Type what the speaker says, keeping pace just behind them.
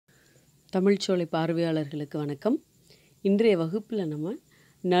தமிழ்ச்சோலை பார்வையாளர்களுக்கு வணக்கம். இன்றைய வகுப்பில் நம்ம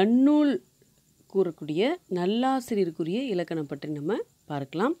நன்னூல் கூறக்கூடிய நல்லாசிரியருக்குரிய இலக்கணம் பற்றி நம்ம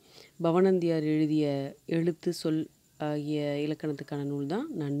பார்க்கலாம். பவணந்தியார் எழுதிய எழுத்து சொல் ஆகிய இலக்கணத்துக்கான நூல் தான்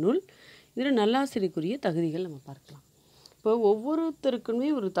நன்னூல். இதில் நல்லாசிரியருக்குரிய தகுதிகள் நம்ம பார்க்கலாம். இப்போ ஒவ்வொருத்தருக்குமே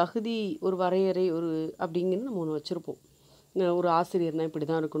ஒரு தகுதி, ஒரு வரையறை, ஒரு அப்படிங்கிறது நம்ம ஒன்று வச்சுருப்போம். ஒரு ஆசிரியர்னால் இப்படி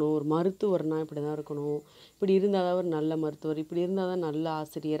தான் இருக்கணும், ஒரு மருத்துவர்னால் இப்படி தான் இருக்கணும், இப்படி இருந்தால் தான் ஒரு நல்ல மருத்துவர், இப்படி இருந்தால் தான் நல்ல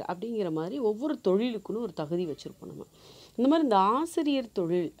ஆசிரியர் அப்படிங்கிற மாதிரி ஒவ்வொரு தொழிலுக்குன்னு ஒரு தகுதி வச்சுருப்போம் நம்ம. இந்த மாதிரி இந்த ஆசிரியர்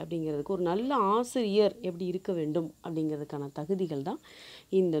தொழில் அப்படிங்கிறதுக்கு ஒரு நல்ல ஆசிரியர் எப்படி இருக்க வேண்டும் அப்படிங்கிறதுக்கான தகுதிகள் தான்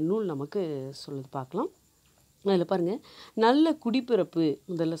இந்த நூல் நமக்கு சொல்லுது. பார்க்கலாம். அதில் பாருங்கள், நல்ல குடிப்பிறப்பு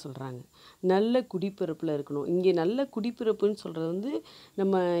முதல்ல சொல்கிறாங்க. நல்ல குடிப்பிறப்பில் இருக்கணும். இங்கே நல்ல குடிப்பிறப்புன்னு சொல்கிறது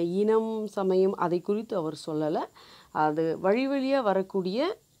நம்ம இனம், சமயம் அதை குறித்து அவர் சொல்லலை. அது வழி வழியாக வரக்கூடிய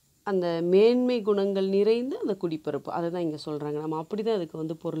அந்த மேன்மை குணங்கள் நிறைந்த அந்த குடிப்பிறப்பு அதை தான் இங்கே சொல்கிறாங்க. நம்ம அப்படி தான்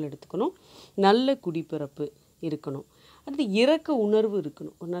அதுக்கு பொருள் எடுத்துக்கணும். நல்ல குடிப்பிறப்பு இருக்கணும். அடுத்து இரக்க உணர்வு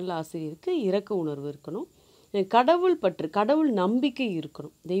இருக்கணும். ஒரு நல்ல ஆசிரியருக்கு இரக்க உணர்வு இருக்கணும். கடவுள் பற்று, கடவுள் நம்பிக்கை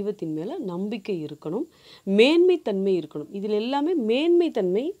இருக்கணும். தெய்வத்தின் மேலே நம்பிக்கை இருக்கணும். மேன்மைத்தன்மை இருக்கணும். இதில் எல்லாமே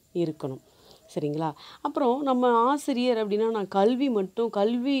மேன்மைத்தன்மை இருக்கணும். சரிங்களா? அப்புறம் நம்ம ஆசிரியர் அப்படின்னா நான்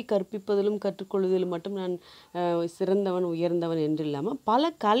கல்வி கற்பிப்பதிலும் கற்றுக்கொள்வதிலும் மட்டும் நான் சிறந்தவன் உயர்ந்தவன் என்று இல்லாமல்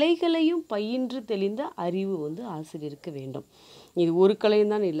பல கலைகளையும் பயின்று தெளிந்த அறிவு ஆசிரியருக்கு வேண்டும். இது ஒரு கலையும்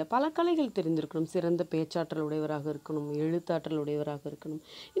தான் இல்லை, பல கலைகள் தெரிந்திருக்கணும். சிறந்த பேச்சாற்றல் உடையவராக இருக்கணும், எழுத்தாற்றல் உடையவராக இருக்கணும்.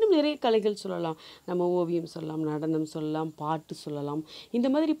 இன்னும் நிறைய கலைகள் சொல்லலாம். நம்ம ஓவியம் சொல்லலாம், நடனம் சொல்லலாம், பாட்டு சொல்லலாம். இந்த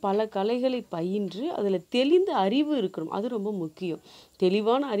மாதிரி பல கலைகளை பயின்று அதில் தெளிந்த அறிவு இருக்கணும். அது ரொம்ப முக்கியம்.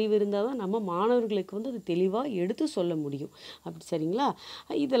 தெளிவான அறிவு இருந்தால் தான் நம்ம மாணவர்களுக்கு அது தெளிவாக எடுத்து சொல்ல முடியும். அப்படி சரிங்களா?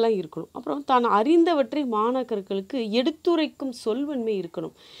 இதெல்லாம் இருக்கணும். அப்புறம் தான் அறிந்தவற்றை மாணாக்கர்களுக்கு எடுத்துரைக்கும் சொல்வன்மை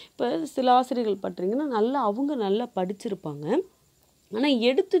இருக்கணும். இப்போ சில ஆசிரியர்கள் பார்த்தீங்கன்னா அவங்க நல்லா படிச்சிருப்பாங்க, ஆனால்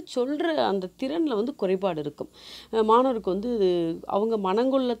எடுத்து சொல்கிற அந்த திறனில் குறைபாடு இருக்கும். மாணவருக்கு அவங்க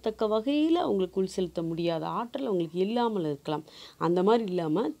மனங்கொள்ளத்தக்க வகையில் அவங்களுக்கு உள் செலுத்த முடியாத ஆற்றல் அவங்களுக்கு இல்லாமல் இருக்கலாம். அந்த மாதிரி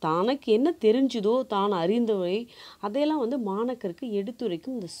இல்லாமல் தனக்கு என்ன தெரிஞ்சுதோ, தான் அறிந்தவை அதையெல்லாம் மாணக்கருக்கு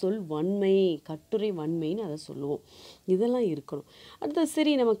எடுத்துரைக்கும் இந்த சொல் வன்மை, கட்டுரை வன்மைன்னு அதை சொல்லுவோம். இதெல்லாம் இருக்கணும். அடுத்து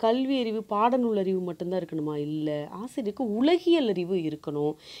சரி, நம்ம கல்வி அறிவு, பாடநூல் அறிவு மட்டும்தான் இருக்கணுமா? இல்லை, ஆசிரியருக்கு உலகியல் அறிவு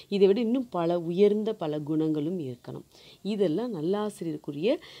இருக்கணும். இதை விட இன்னும் பல உயர்ந்த பல குணங்களும் இருக்கணும். இதெல்லாம் நல்ல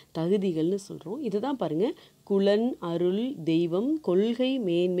ஆசிரியருக்குரிய தகுதிகள்னு சொல்கிறோம். இதுதான் பாருங்கள், குலன், அருள், தெய்வம், கொள்கை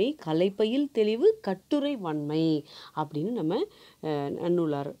மேன்மை, கலைப்பயில் தெளிவு, கட்டுரை வன்மை அப்படின்னு நம்ம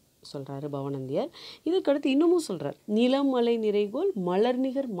நன்னூலார் சொல்கிறாரு பவணந்தியார். இதற்கடுத்து இன்னமும் சொல்கிறார். நிலம் மலை நிறைகோள்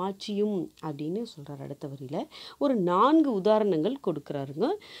மலர்நிகர் மாட்சியும் அப்படின்னு சொல்கிறார். அடுத்த வரியில் ஒரு 4 உதாரணங்கள் கொடுக்குறாருங்க.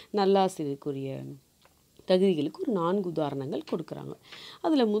 நல்லாசிரியருக்குரிய தகுதிகளுக்கு ஒரு 4 உதாரணங்கள் கொடுக்குறாங்க.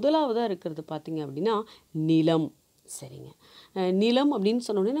 அதில் முதலாவதாக இருக்கிறது பார்த்திங்க அப்படின்னா நிலம். சரிங்க, நிலம் அப்படின்னு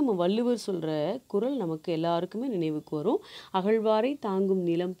சொன்னோடனே நம்ம வள்ளுவர் சொல்கிற குறள் நமக்கு எல்லாருக்குமே நினைவுக்கு வரும். அகழ்வாரை தாங்கும்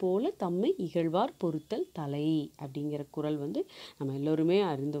நிலம் போல தம்மை இகழ்வார் பொறுத்தல் தலை அப்படிங்கிற குறள் நம்ம எல்லோருமே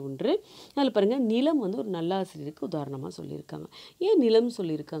அறிந்த ஒன்று. அதில் பாருங்கள், நிலம் ஒரு நல்லாசிரியருக்கு உதாரணமாக சொல்லியிருக்காங்க. ஏன் நிலம்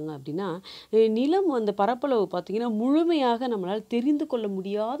சொல்லியிருக்காங்க அப்படின்னா, நிலம் அந்த பரப்பளவு பார்த்திங்கன்னா முழுமையாக நம்மளால் தெரிந்து கொள்ள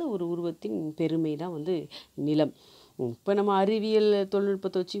முடியாத ஒரு உருவத்தின் பெருமை தான் நிலம். இப்போ நம்ம அறிவியல்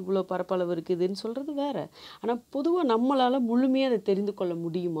தொழில்நுட்பத்தை வச்சு இவ்வளோ பரப்பளவு இருக்குதுன்னு சொல்கிறது வேறு. ஆனால் பொதுவாக நம்மளால் முழுமையாக அதை தெரிந்து கொள்ள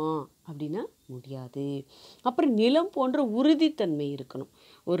முடியுமா அப்படின்னா முடியாது. அப்புறம் நிலம் போன்ற உறுதித்தன்மை இருக்கணும்.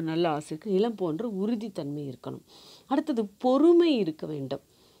 ஒரு நல்ல ஆசிரியருக்கு நிலம் போன்ற உறுதித்தன்மை இருக்கணும். அடுத்தது பொறுமை இருக்க வேண்டும்.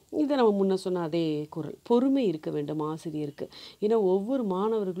 இதை நம்ம முன்ன சொன்ன அதே குறள், பொறுமை இருக்க வேண்டும் ஆசிரியருக்கு. ஏன்னா ஒவ்வொரு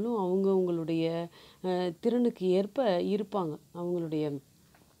மாணவர்களும் அவங்களுடைய திறனுக்கு ஏற்ப இருப்பாங்க. அவங்களுடைய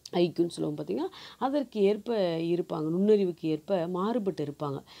ஐக்குன்னு சொல்லுவோம் பார்த்திங்கன்னா, அதற்கு ஏற்ப இருப்பாங்க. நுண்ணறிவுக்கு ஏற்ப மாறுபட்டு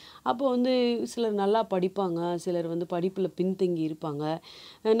இருப்பாங்க. அப்போ சிலர் நல்லா படிப்பாங்க, சிலர் படிப்பில் பின்தங்கி இருப்பாங்க.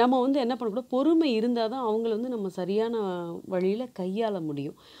 நம்ம என்ன பண்ணக்கூடாது, பொறுமை இருந்தால் தான் அவங்கள நம்ம சரியான வழியில் கையாள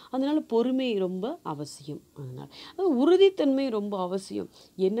முடியும். அதனால் பொறுமை ரொம்ப அவசியம். அதனால் உறுதித்தன்மை ரொம்ப அவசியம்.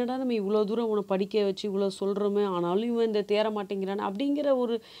 என்னடா நம்ம இவ்வளோ தூரம் உன்னை படிக்க வச்சு இவ்வளோ சொல்கிறோமே, ஆனாலும் இவன் இந்த தேர மாட்டேங்கிறான் அப்படிங்கிற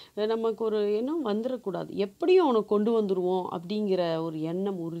ஒரு நமக்கு ஒரு எண்ணம் வந்துடக்கூடாது. எப்படியும் அவனை கொண்டு வந்துடுவோம் அப்படிங்கிற ஒரு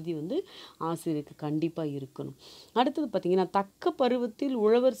எண்ணம் உறுதி ஆசிரியருக்கு கண்டிப்பாக இருக்கணும். அடுத்தது பார்த்திங்கன்னா, தக்க பருவத்தில்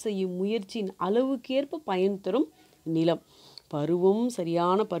உழவர் செய்யும் முயற்சியின் அளவுக்கேற்ப பயன் தரும் நிலம். பருவம்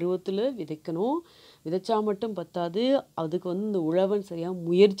சரியான பருவத்தில் விதைக்கணும். விதைச்சா மட்டும் பத்தாது, அதுக்கு இந்த உழவன் சரியாக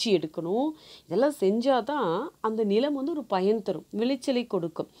முயற்சி எடுக்கணும். இதெல்லாம் செஞ்சால் தான் அந்த நிலம் ஒரு பயன் தரும், விளைச்சலை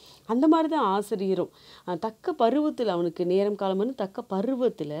கொடுக்கும். அந்த மாதிரி தான் ஆசிரியரும் தக்க பருவத்தில், அவனுக்கு நேரம் காலம் தக்க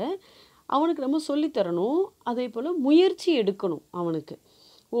பருவத்தில் அவனுக்கு நம்ம சொல்லித்தரணும். அதே போல் முயற்சி எடுக்கணும். அவனுக்கு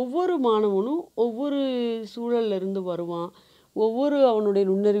ஒவ்வொரு மாணவனும் ஒவ்வொரு சூழல்ல இருந்து வருவான். ஒவ்வொரு அவனுடைய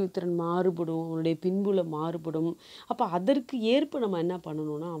நுண்ணறிவு திறன் மாறுபடும், அவனுடைய பின்புலம் மாறுபடும். அப்போ அதற்கு ஏற்ப நம்ம என்ன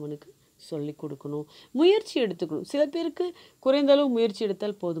பண்ணணும்னா அவனுக்கு சொல்லிக் கொடுக்கணும், முயற்சி எடுத்துக்கணும். சில பேருக்கு குறைந்த அளவு முயற்சி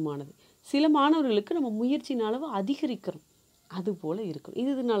எடுத்தால் போதுமானது. சில மாணவர்களுக்கு நம்ம முயற்சியின் அளவு அதிகரிக்கிறோம், அது போல் இருக்கணும்.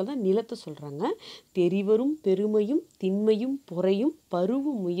 இதனால தான் நிலத்தை சொல்கிறாங்க, தெரிவரும் பெருமையும் திண்மையும் பொறையும்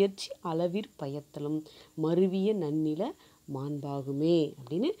பருவு முயற்சி அளவிற் பயத்தலும் மருவிய நன்னில மாண்பாகுமே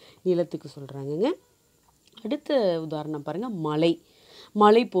அப்படின்னு நிலத்துக்கு சொல்கிறாங்கங்க. அடுத்த உதாரணம் பாருங்கள், மலை.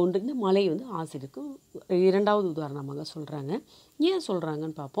 மலை போன்று இந்த மலை வந்து ஆசிரியருக்கு இரண்டாவது உதாரணமாக சொல்கிறாங்க. ஏன்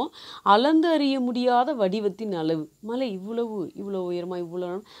சொல்கிறாங்கன்னு பார்ப்போம். அளந்து அறிய முடியாத வடிவத்தின் அளவு. மலை இவ்வளோ உயரமாக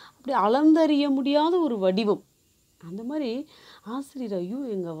இவ்வளோ அப்படி அளந்தறிய முடியாத ஒரு வடிவம். அந்த மாதிரி ஆசிரியர், ஐயோ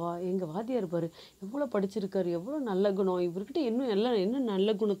எங்கள் வாத்தியார் பாரு எவ்வளோ படிச்சிருக்காரு, எவ்வளோ நல்ல குணம், இவர்கிட்ட என்ன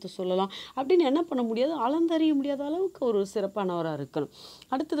நல்ல குணத்தை சொல்லலாம் அப்படின்னு என்ன பண்ண முடியாது, அளந்தறிய முடியாத அளவுக்கு ஒரு சிறப்பானவராக இருக்கணும்.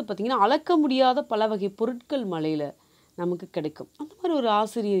 அடுத்தது பார்த்திங்கன்னா, அளக்க முடியாத பல வகை பொருட்கள் மலையில் நமக்கு கிடைக்கும். அந்த மாதிரி ஒரு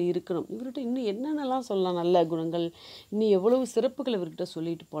ஆசிரியர் இருக்கணும். இவர்கிட்ட இன்னும் என்னென்னலாம் சொல்லலாம், நல்ல குணங்கள், இன்னும் எவ்வளவு சிறப்புகள் இவர்கிட்ட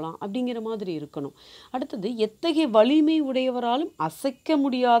சொல்லிட்டு போகலாம் அப்படிங்கிற மாதிரி இருக்கணும். அடுத்தது, எத்தகைய வலிமை உடையவராலும் அசைக்க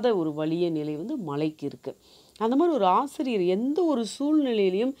முடியாத ஒரு வலிய நிலை வந்து மலைக்கு இருக்குது. அந்த மாதிரி ஒரு ஆசிரியர் எந்த ஒரு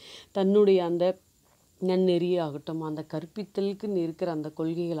சூழ்நிலையிலையும் தன்னுடைய அந்த நன்னெறியாகட்டும், அந்த கற்பித்தலுக்குன்னு இருக்கிற அந்த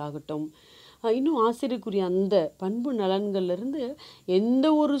கொள்கைகளாகட்டும், இன்னும் ஆசிரியருக்குரிய அந்த பண்பு நலன்கள்லேருந்து எந்த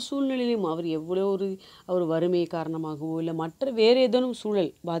ஒரு சூழ்நிலையிலும் அவர் வறுமை காரணமாகவோ இல்லை மற்ற வேறு ஏதேனும்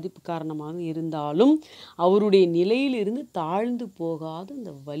சூழல் பாதிப்பு காரணமாக இருந்தாலும் அவருடைய நிலையிலிருந்து தாழ்ந்து போகாத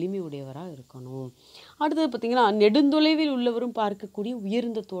அந்த வலிமை உடையவராக இருக்கணும். அடுத்தது பார்த்திங்கன்னா, நெடுந்தொலைவில் உள்ளவரும் பார்க்கக்கூடிய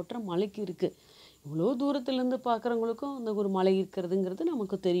உயர்ந்த தோற்றம் மலைக்கு இருக்குது. இவ்வளோ தூரத்துலேருந்து பார்க்குறவங்களுக்கும் அந்த ஒரு மலை இருக்கிறதுங்கிறது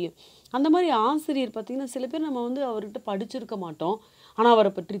நமக்கு தெரியும். அந்த மாதிரி ஆசிரியர் பார்த்திங்கன்னா, சில பேர் நம்ம வந்து அவர்கிட்ட படிச்சிருக்க மாட்டோம், ஆனால்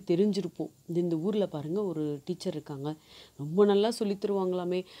அவரை பற்றி தெரிஞ்சிருப்போம். இந்த ஊரில் பாருங்கள், ஒரு டீச்சர் இருக்காங்க, ரொம்ப நல்லா சொல்லித்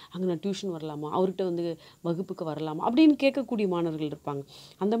தருவாங்களாமே, அங்கே நான் டியூஷன் வரலாமா, அவர்கிட்ட வந்து வகுப்புக்கு வரலாமா அப்படின்னு கேட்கக்கூடிய மாணவர்கள் இருப்பாங்க.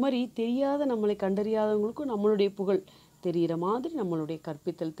 அந்த மாதிரி தெரியாத, நம்மளை கண்டறியாதவங்களுக்கும் நம்மளுடைய புகழ் தெரிகிற மாதிரி நம்மளுடைய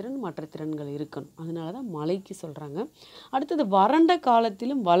கற்பித்தல் திறன் மற்ற திறன்கள் இருக்கணும். அதனால தான் மலைக்கு சொல்கிறாங்க. அடுத்தது, வறண்ட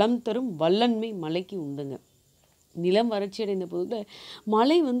காலத்திலும் வளம் தரும் வல்லன்மை மலைக்கு உண்டுங்க. நிலம் வறட்சி அடைந்த போது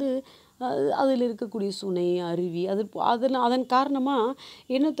மலை வந்து அதில் இருக்கக்கூடிய சுனை, அருவி, அதன் காரணமாக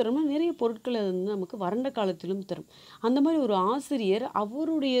என்ன தரும்னா நிறைய பொருட்களை வந்து நமக்கு வறண்ட காலத்திலும் தரும். அந்த மாதிரி ஒரு ஆசிரியர்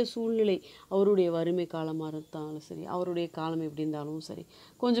அவருடைய சூழ்நிலை, அவருடைய வறுமை காலமாக இருந்தாலும் சரி, அவருடைய காலம் எப்படி இருந்தாலும் சரி,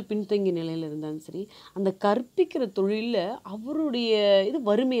 கொஞ்சம் பின்தங்கிய நிலையில் இருந்தாலும் சரி, அந்த கற்பிக்கிற தொழிலில் அவருடைய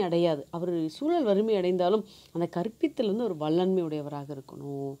வறுமை அடையாது. அவர் சூழல் வறுமை அடைந்தாலும் அந்த கற்பித்தல் வந்து ஒரு வல்லன்மை உடையவராக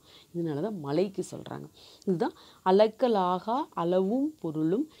இருக்கணும். இதனால தான் மலைக்கு சொல்கிறாங்க. இதுதான் அளக்கலாகா அளவும்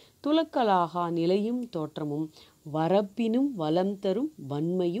பொருளும் துலக்கலாகா நிலையும் தோற்றமும் வரப்பினும் வளம் தரும்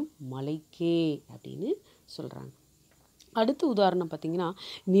வன்மையும் மலைக்கே அப்படின்னு சொல்கிறாங்க. அடுத்த உதாரணம் பார்த்திங்கன்னா,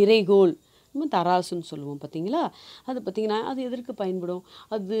 நிறைகோல். நம்ம தராசுன்னு சொல்லுவோம் பார்த்திங்களா, அது பார்த்திங்கன்னா அது எதற்கு பயன்படும்,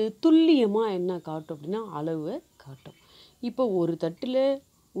 அது துல்லியமாக என்ன காட்டும் அப்படின்னா அளவை காட்டும். இப்போ ஒரு தட்டில்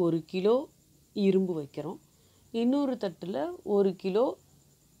 1 கிலோ இரும்பு வைக்கிறோம், இன்னொரு தட்டில் 1 கிலோ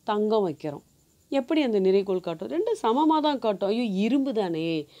தங்கம் வைக்கிறோம். எப்படி அந்த நிறைகோல் காட்டும்? ரெண்டும் சமமாக தான் காட்டும். ஐயோ இரும்பு தானே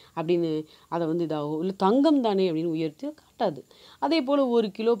அப்படின்னு அதை வந்து இதாகும், இல்லை தங்கம் தானே அப்படின்னு உயர்த்தி காட்டாது. அதே போல் 1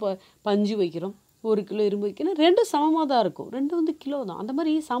 கிலோ பஞ்சு வைக்கிறோம், 1 கிலோ இரும்பு வைக்கணும், ரெண்டும் சமமாக தான் இருக்கும், ரெண்டும் வந்து கிலோ தான். அந்த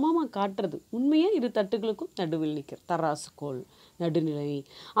மாதிரி சமமாக காட்டுறது உண்மையாக இரு தட்டுகளுக்கும் நடுவில் நிற்கிற தராசுகோல் நடுநிலை.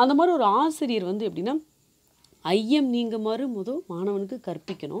 அந்த மாதிரி ஒரு ஆசிரியர் வந்து எப்படின்னா, ஐயம் நீங்குமாறு மாணவனுக்கு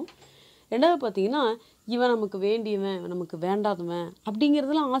கற்பிக்கணும். ரெண்டாவது பார்த்திங்கன்னா, இவன் நமக்கு வேண்டியவன், நமக்கு வேண்டாதவன்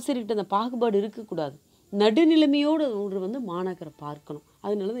அப்படிங்கிறதுலாம் ஆசிரியர்கிட்ட அந்த பாகுபாடு இருக்கக்கூடாது. நடுநிலைமையோடு வந்து மாணாக்கரை பார்க்கணும்.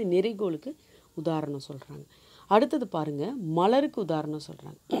 அதனால தான் நிறைகோலுக்கு உதாரணம் சொல்கிறாங்க. அடுத்தது பாருங்கள், மலருக்கு உதாரணம்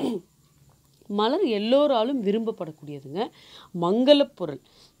சொல்கிறாங்க. மலர் எல்லோராலும் விரும்பப்படக்கூடியதுங்க, மங்களப் பொருள்.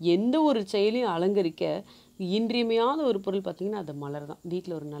 எந்த ஒரு செயலையும் அலங்கரிக்க இன்றியமையாத ஒரு பொருள் பார்த்திங்கன்னா அது மலர் தான்.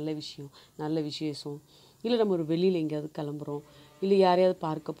 வீட்டில் ஒரு நல்ல விஷயம், நல்ல விசேஷம், இல்லை நம்ம ஒரு வெளியில் எங்கேயாவது கிளம்புறோம், இல்லை யாரையாவது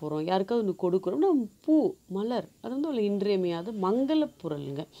பார்க்க போகிறோம், யாருக்காவது ஒன்று கொடுக்குறோம், நம்ம பூ மலர் அது வந்து ஒரு இன்றியமையாத மங்களப்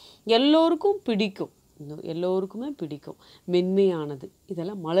பொருளுங்க. எல்லோருக்கும் பிடிக்கும், எல்லோருக்குமே பிடிக்கும், மென்மையானது.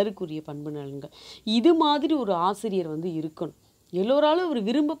 இதெல்லாம் மலருக்குரிய பண்பு நலன்கள். இது மாதிரி ஒரு ஆசிரியர் வந்து இருக்கணும். எல்லோராலும் அவர்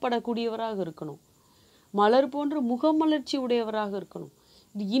விரும்பப்படக்கூடியவராக இருக்கணும். மலர் போன்ற முகமலர்ச்சி உடையவராக இருக்கணும்.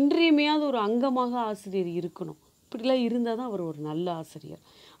 இது இன்றியமையாத ஒரு அங்கமாக ஆசிரியர் இருக்கணும். இப்படிலாம் இருந்தால் தான் அவர் ஒரு நல்ல ஆசிரியர்.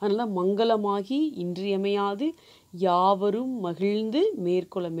 அதனால் மங்களமாகி இன்றியமையாது யாவரும் மகிழ்ந்து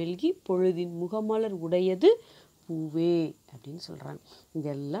மேற்கொள்ள மெல்கி பொழுதின் முகமலர் உடையது பூவே அப்படின்னு சொல்கிறாங்க.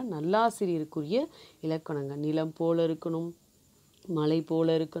 இதெல்லாம் நல்லாசிரியருக்குரிய இலக்கணங்க. நிலம் போல இருக்கணும், மலை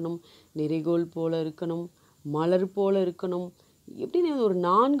போல இருக்கணும், நிறைகோல் போல இருக்கணும், மலர் போல இருக்கணும். எப்படின்னு ஒரு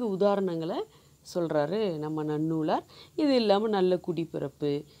 4 உதாரணங்களை சொல்கிறாரு நம்ம நன்னூலார். இது இல்லாமல் நல்ல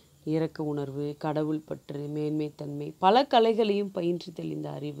குடிப்பிறப்பு, இரக்க உணர்வு, கடவுள் பற்று, மேன்மைத்தன்மை, பல கலைகளையும் பயின்று தெளிந்த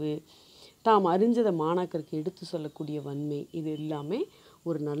அறிவு, தாம் அறிஞ்சதை மாணாக்கருக்கு எடுத்து சொல்லக்கூடிய வன்மை, இது எல்லாமே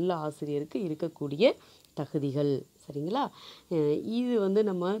ஒரு நல்ல ஆசிரியருக்கு இருக்கக்கூடிய தகுதிகள். சரிங்களா? இது வந்து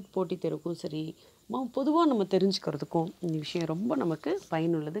நம்ம போட்டித் தேர்வுக்கும் சரி, பொதுவாக நம்ம தெரிஞ்சுக்கிறதுக்கும் இந்த விஷயம் ரொம்ப நமக்கு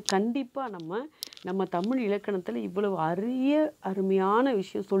பயனுள்ளது. கண்டிப்பாக நம்ம தமிழ் இலக்கணத்தில் இவ்வளவு அருமையான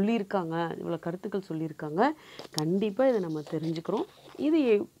விஷயம் சொல்லியிருக்காங்க, இவ்வளோ கருத்துக்கள் சொல்லியிருக்காங்க. கண்டிப்பாக இதை நம்ம தெரிஞ்சுக்கிறோம். இது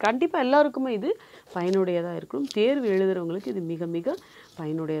கண்டிப்பாக எல்லாருக்குமே இது பயனுடையதாக இருக்கும். தேர்வு எழுதுகிறவங்களுக்கு இது மிக மிக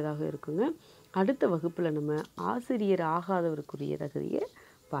பயனுடையதாக இருக்குங்க. அடுத்த வகுப்பில் நம்ம ஆசிரியர் ஆகாதவருக்குரிய தகுதியை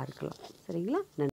பார்க்கலாம். சரிங்களா? நன்றி.